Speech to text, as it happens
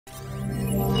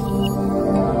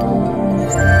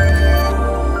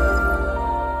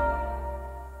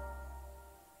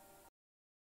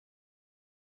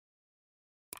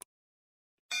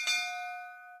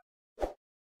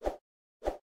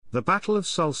The Battle of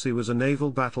Sulci was a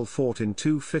naval battle fought in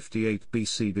 258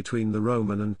 BC between the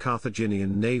Roman and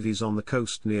Carthaginian navies on the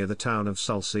coast near the town of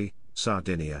Sulci,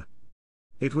 Sardinia.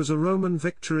 It was a Roman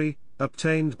victory,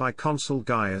 obtained by consul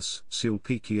Gaius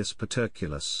Sulpicius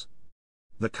Paterculus.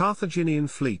 The Carthaginian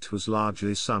fleet was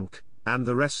largely sunk, and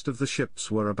the rest of the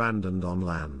ships were abandoned on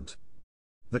land.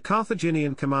 The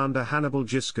Carthaginian commander Hannibal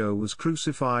Gisco was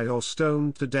crucified or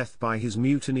stoned to death by his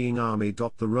mutinying army. The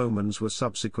Romans were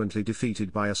subsequently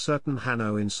defeated by a certain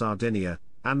Hanno in Sardinia,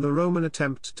 and the Roman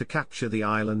attempt to capture the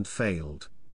island failed.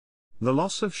 The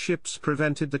loss of ships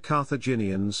prevented the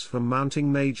Carthaginians from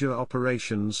mounting major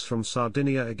operations from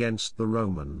Sardinia against the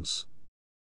Romans.